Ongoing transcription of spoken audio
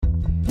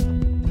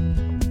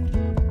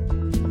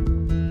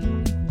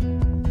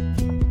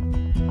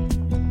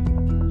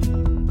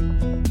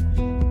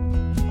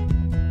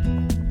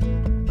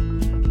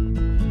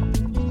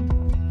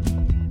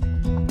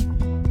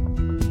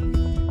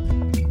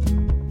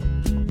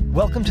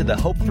Welcome to the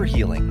Hope for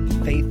Healing,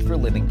 Faith for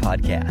Living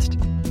podcast.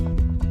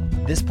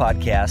 This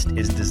podcast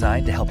is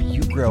designed to help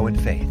you grow in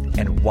faith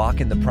and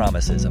walk in the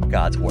promises of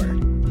God's Word.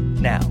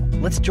 Now,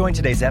 let's join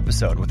today's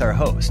episode with our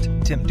host,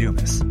 Tim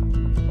Dumas.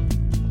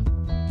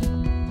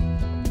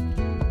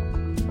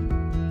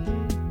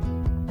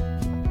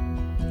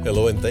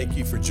 Hello, and thank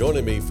you for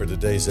joining me for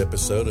today's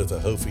episode of the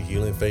Hope for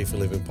Healing, Faith for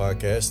Living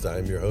podcast.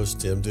 I'm your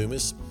host, Tim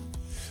Dumas.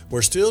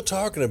 We're still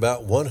talking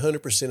about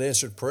 100%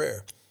 answered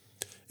prayer.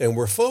 And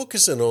we're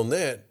focusing on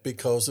that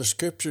because the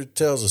scripture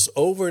tells us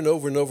over and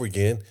over and over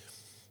again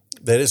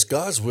that it's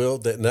God's will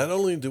that not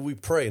only do we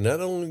pray, not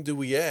only do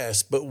we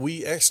ask, but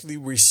we actually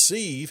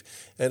receive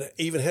and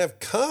even have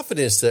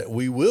confidence that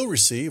we will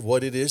receive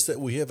what it is that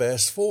we have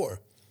asked for.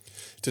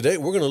 Today,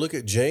 we're going to look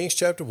at James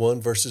chapter 1,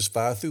 verses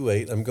 5 through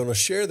 8. I'm going to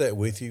share that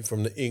with you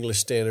from the English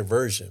Standard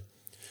Version.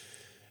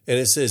 And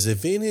it says,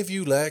 if any of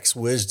you lacks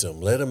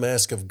wisdom, let him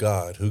ask of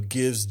God, who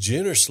gives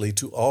generously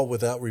to all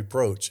without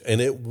reproach, and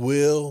it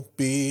will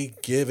be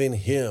given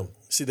him.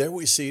 See, there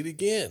we see it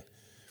again.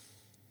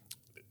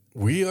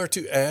 We are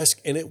to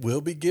ask, and it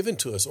will be given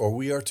to us, or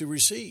we are to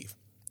receive.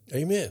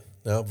 Amen.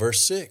 Now,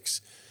 verse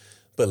 6.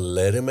 But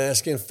let him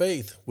ask in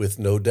faith, with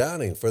no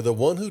doubting. For the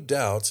one who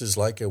doubts is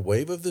like a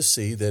wave of the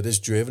sea that is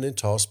driven and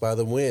tossed by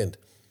the wind.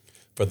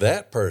 For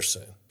that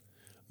person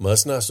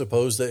must not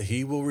suppose that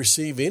he will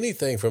receive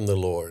anything from the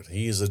Lord.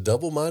 He is a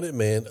double-minded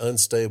man,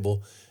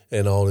 unstable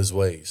in all his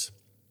ways.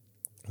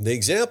 The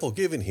example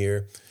given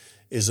here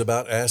is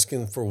about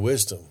asking for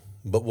wisdom.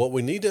 But what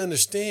we need to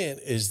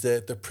understand is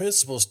that the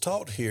principles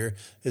taught here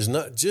is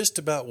not just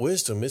about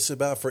wisdom. It's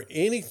about for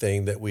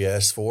anything that we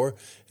ask for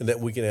and that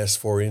we can ask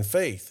for in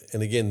faith.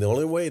 And again, the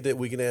only way that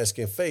we can ask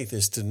in faith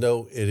is to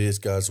know it is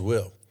God's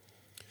will.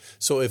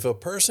 So if a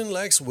person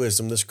lacks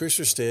wisdom, the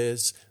scripture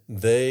says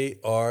they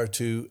are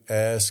to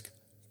ask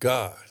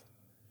God.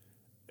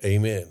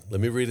 Amen.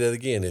 Let me read that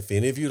again. If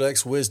any of you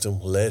lacks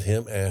wisdom, let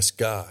him ask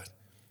God.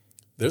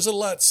 There's a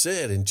lot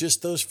said in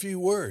just those few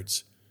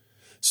words.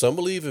 Some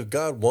believe if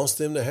God wants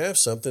them to have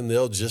something,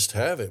 they'll just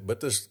have it. But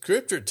the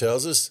scripture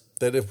tells us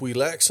that if we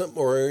lack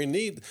something or are in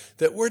need,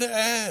 that we're to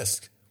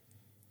ask.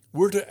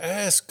 We're to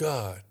ask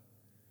God.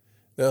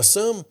 Now,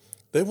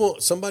 they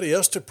want somebody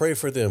else to pray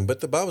for them,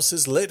 but the Bible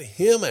says, let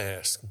him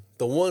ask.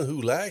 The one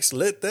who lacks,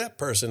 let that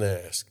person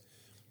ask.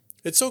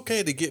 It's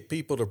okay to get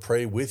people to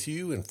pray with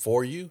you and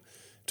for you,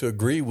 to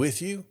agree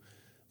with you,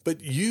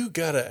 but you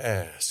got to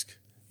ask.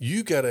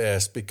 You got to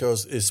ask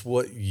because it's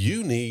what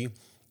you need.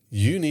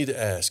 You need to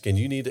ask, and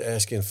you need to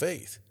ask in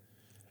faith.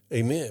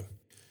 Amen.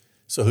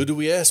 So who do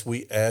we ask?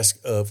 We ask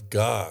of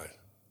God.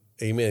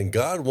 Amen.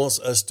 God wants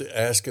us to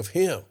ask of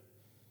him.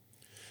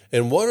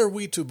 And what are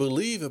we to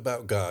believe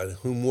about God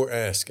whom we're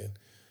asking?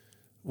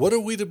 What are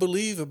we to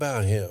believe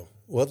about him?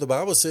 Well, the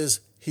Bible says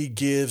he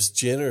gives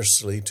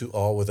generously to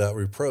all without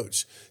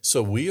reproach.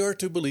 So we are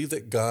to believe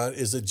that God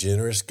is a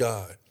generous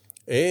God.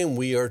 And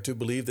we are to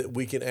believe that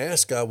we can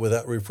ask God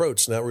without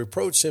reproach. Now,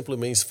 reproach simply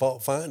means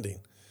fault finding.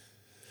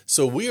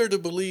 So we are to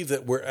believe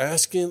that we're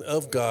asking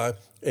of God,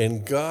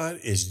 and God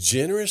is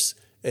generous,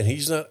 and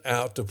he's not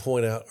out to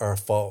point out our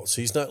faults.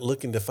 He's not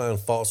looking to find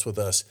faults with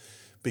us.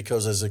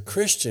 Because as a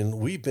Christian,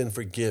 we've been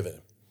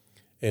forgiven,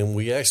 and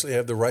we actually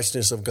have the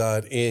righteousness of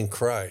God in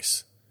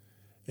Christ.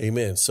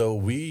 Amen. So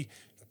when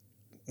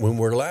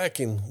we're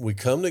lacking, we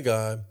come to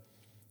God,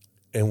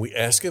 and we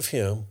ask of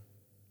him,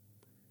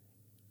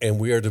 and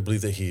we are to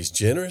believe that he's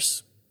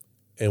generous,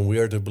 and we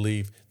are to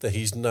believe that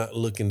he's not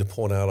looking to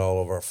point out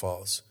all of our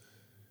faults.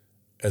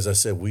 As I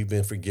said, we've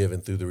been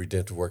forgiven through the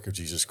redemptive work of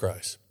Jesus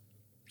Christ.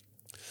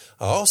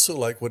 I also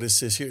like what it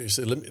says here. It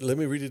said, let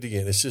me read it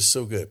again. It's just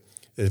so good.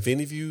 If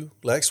any of you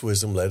lacks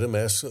wisdom, let him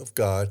ask of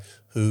God,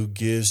 who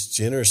gives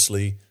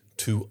generously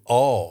to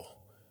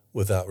all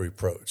without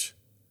reproach.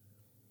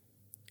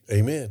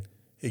 Amen.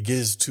 He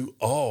gives to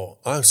all.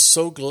 I'm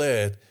so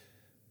glad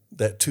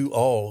that to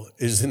all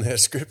is in that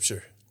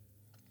scripture.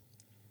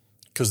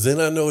 Because then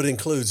I know it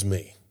includes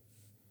me.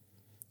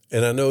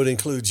 And I know it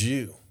includes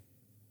you.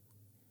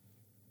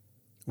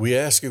 We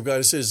ask of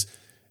God, it says,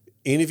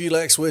 any of you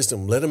lacks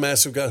wisdom, let him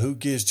ask of God, who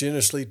gives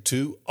generously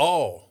to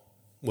all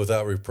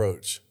without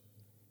reproach.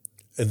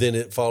 And then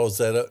it follows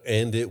that up,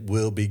 and it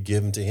will be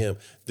given to him.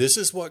 This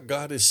is what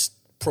God is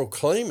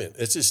proclaiming.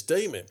 It's his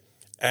statement.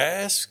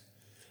 Ask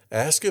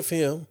of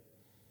him,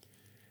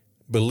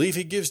 believe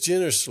he gives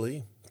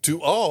generously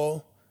to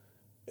all,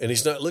 and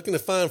he's not looking to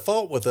find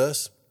fault with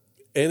us,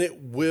 and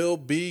it will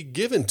be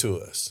given to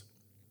us.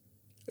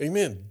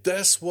 Amen.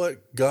 That's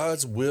what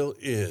God's will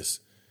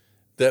is,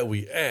 that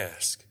we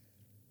ask,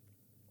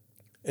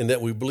 and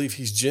that we believe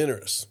he's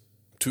generous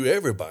to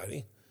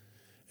everybody.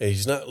 And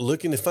he's not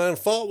looking to find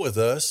fault with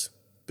us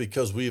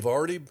because we've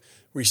already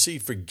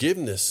received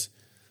forgiveness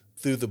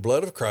through the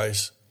blood of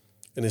Christ.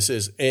 And it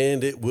says,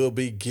 and it will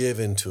be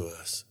given to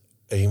us.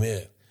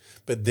 Amen.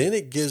 But then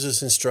it gives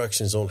us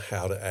instructions on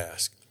how to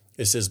ask.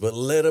 It says, but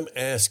let them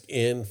ask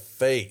in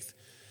faith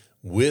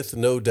with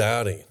no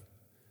doubting.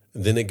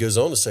 And then it goes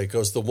on to say,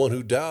 because the one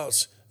who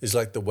doubts is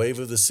like the wave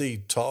of the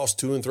sea, tossed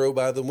to and fro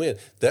by the wind.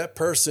 That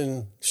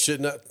person should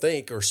not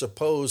think or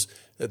suppose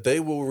that they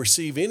will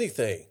receive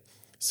anything.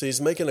 See, he's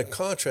making a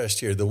contrast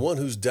here. The one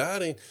who's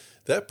doubting,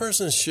 that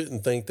person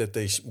shouldn't think that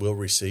they will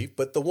receive,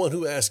 but the one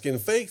who asks in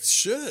faith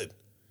should.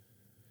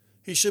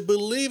 He should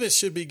believe it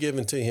should be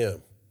given to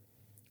him.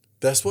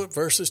 That's what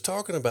verse is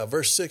talking about.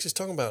 Verse 6 is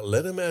talking about,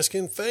 let him ask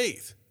in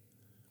faith.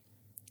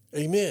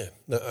 Amen.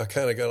 Now, I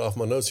kind of got off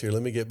my notes here.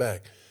 Let me get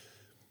back.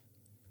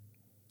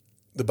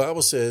 The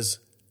Bible says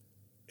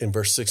in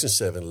verse 6 and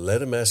 7,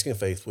 let him ask in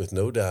faith with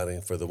no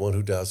doubting, for the one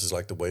who doubts is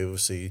like the wave of the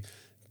sea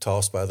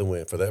tossed by the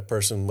wind. For that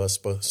person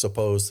must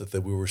suppose that they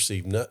will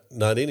receive not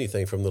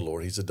anything from the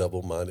Lord. He's a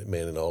double-minded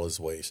man in all his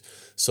ways.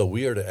 So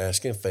we are to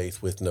ask in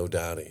faith with no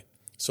doubting.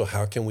 So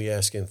how can we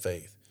ask in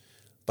faith?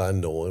 By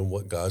knowing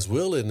what God's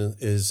will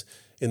is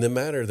in the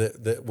matter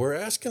that we're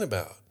asking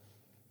about.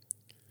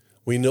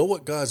 We know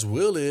what God's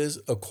will is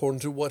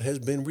according to what has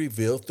been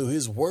revealed through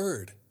his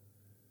word.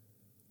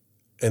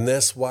 And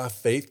that's why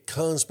faith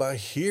comes by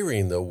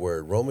hearing the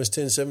word. Romans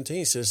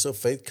 10:17 says, so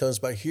faith comes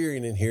by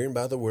hearing, and hearing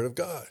by the word of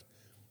God.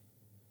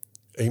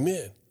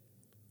 Amen.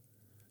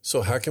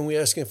 So how can we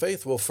ask in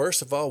faith? Well,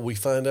 first of all, we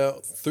find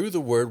out through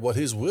the word what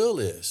his will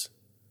is.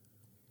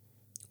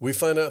 We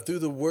find out through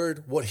the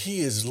word what he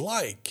is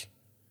like.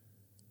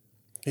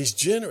 He's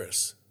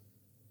generous.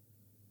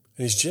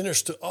 And he's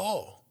generous to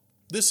all.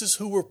 This is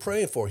who we're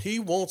praying for. He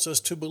wants us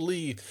to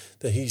believe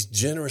that he's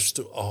generous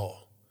to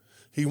all.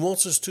 He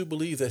wants us to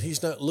believe that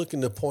he's not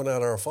looking to point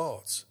out our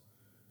faults,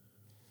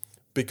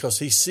 because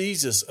he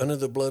sees us under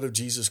the blood of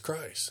Jesus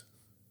Christ.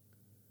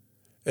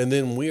 And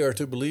then we are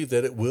to believe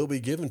that it will be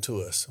given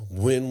to us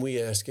when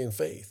we ask in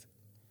faith.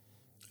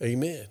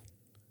 Amen.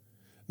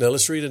 Now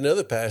let's read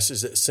another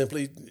passage that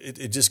simply,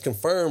 it just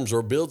confirms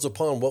or builds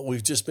upon what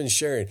we've just been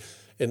sharing.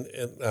 And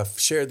I've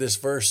shared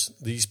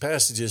these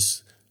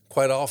passages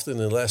quite often in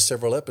the last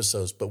several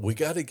episodes, but we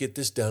got to get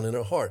this down in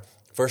our heart.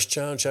 1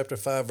 John chapter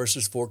 5,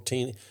 verses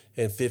 14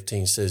 and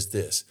 15 says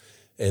this,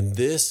 and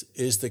this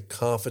is the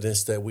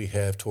confidence that we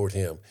have toward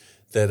him,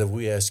 that if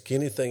we ask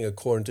anything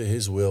according to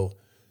his will,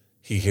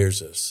 he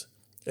hears us.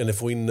 And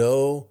if we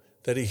know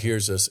that he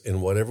hears us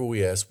in whatever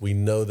we ask, we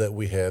know that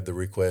we have the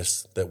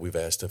request that we've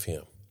asked of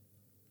him.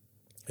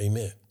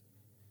 Amen.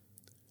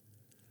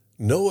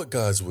 Know what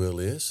God's will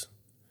is.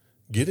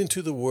 Get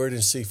into the word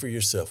and see for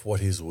yourself what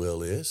his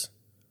will is.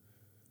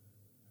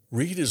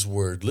 Read his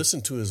word,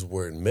 listen to his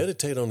word,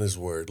 meditate on his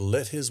word.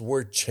 Let his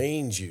word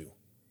change you.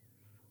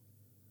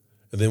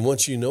 And then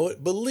once you know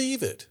it,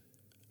 believe it.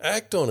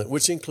 Act on it,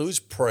 which includes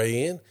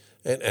praying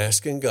and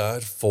asking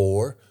God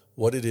for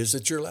what it is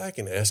that you're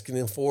lacking, asking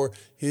him for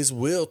his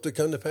will to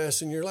come to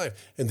pass in your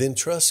life, and then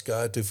trust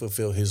God to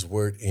fulfill his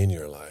word in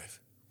your life.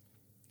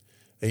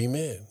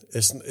 Amen.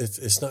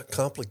 It's not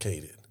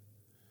complicated.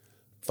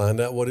 Find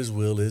out what his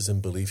will is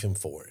and believe him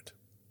for it.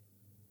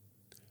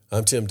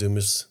 I'm Tim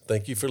Dumas.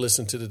 Thank you for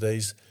listening to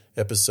today's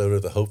episode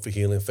of the Hope for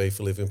Healing, Faith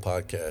for Living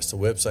podcast. The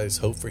website is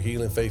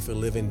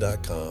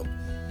hopeforhealingfaithforliving.com.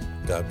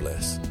 God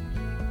bless.